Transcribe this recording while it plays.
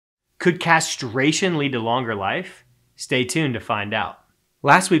Could castration lead to longer life? Stay tuned to find out.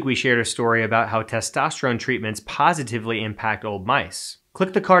 Last week we shared a story about how testosterone treatments positively impact old mice.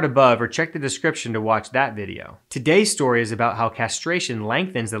 Click the card above or check the description to watch that video. Today's story is about how castration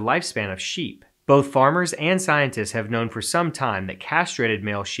lengthens the lifespan of sheep. Both farmers and scientists have known for some time that castrated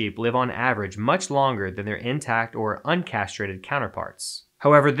male sheep live on average much longer than their intact or uncastrated counterparts.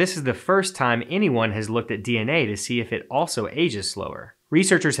 However, this is the first time anyone has looked at DNA to see if it also ages slower.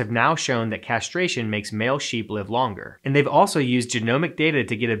 Researchers have now shown that castration makes male sheep live longer, and they've also used genomic data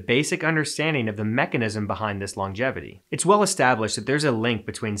to get a basic understanding of the mechanism behind this longevity. It's well established that there's a link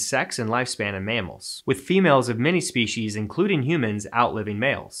between sex and lifespan in mammals, with females of many species, including humans, outliving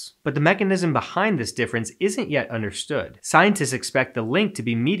males. But the mechanism behind this difference isn't yet understood. Scientists expect the link to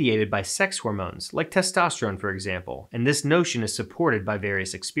be mediated by sex hormones, like testosterone for example, and this notion is supported by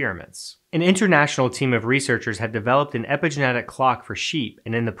various experiments. An international team of researchers have developed an epigenetic clock for sheep,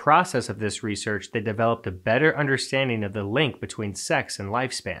 and in the process of this research, they developed a better understanding of the link between sex and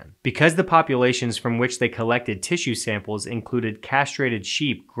lifespan. Because the populations from which they collected tissue samples included castrated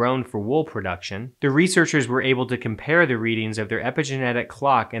sheep grown for wool production, the researchers were able to compare the readings of their epigenetic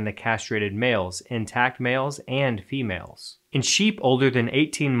clock in the castrated males, intact males, and females. In sheep older than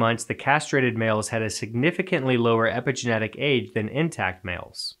 18 months, the castrated males had a significantly lower epigenetic age than intact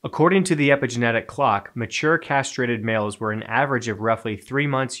males. According to the epigenetic clock, mature castrated males were an average of roughly 3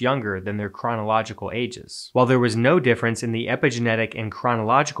 months younger than their chronological ages, while there was no difference in the epigenetic and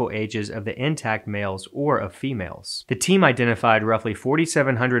chronological ages of the intact males or of females. The team identified roughly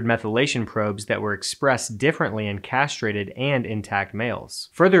 4,700 methylation probes that were expressed differently in castrated and intact males.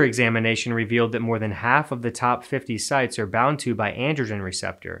 Further examination revealed that more than half of the top 50 sites are bound to by androgen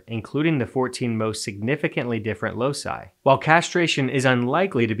receptor, including the 14 most significantly different loci. While castration is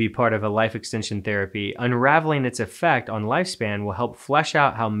unlikely to be part of a life extension therapy, unraveling its effect on lifespan will help flesh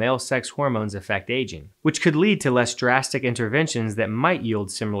out how male sex hormones affect aging, which could lead to less drastic interventions that might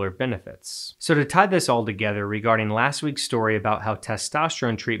yield similar benefits. So to tie this all together regarding last week's story about how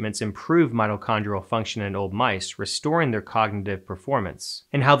testosterone treatments improve mitochondrial function in old mice, restoring their cognitive performance,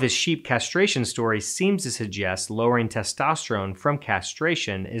 and how this sheep castration story seems to suggest lowering testosterone from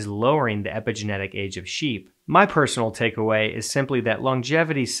castration is lowering the epigenetic age of sheep, my personal takeaway is simply that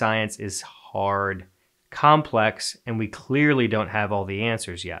longevity science is hard, complex, and we clearly don't have all the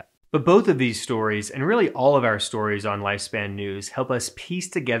answers yet. But both of these stories, and really all of our stories on Lifespan News, help us piece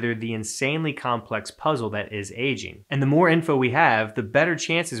together the insanely complex puzzle that is aging. And the more info we have, the better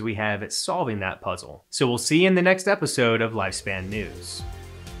chances we have at solving that puzzle. So we'll see you in the next episode of Lifespan News.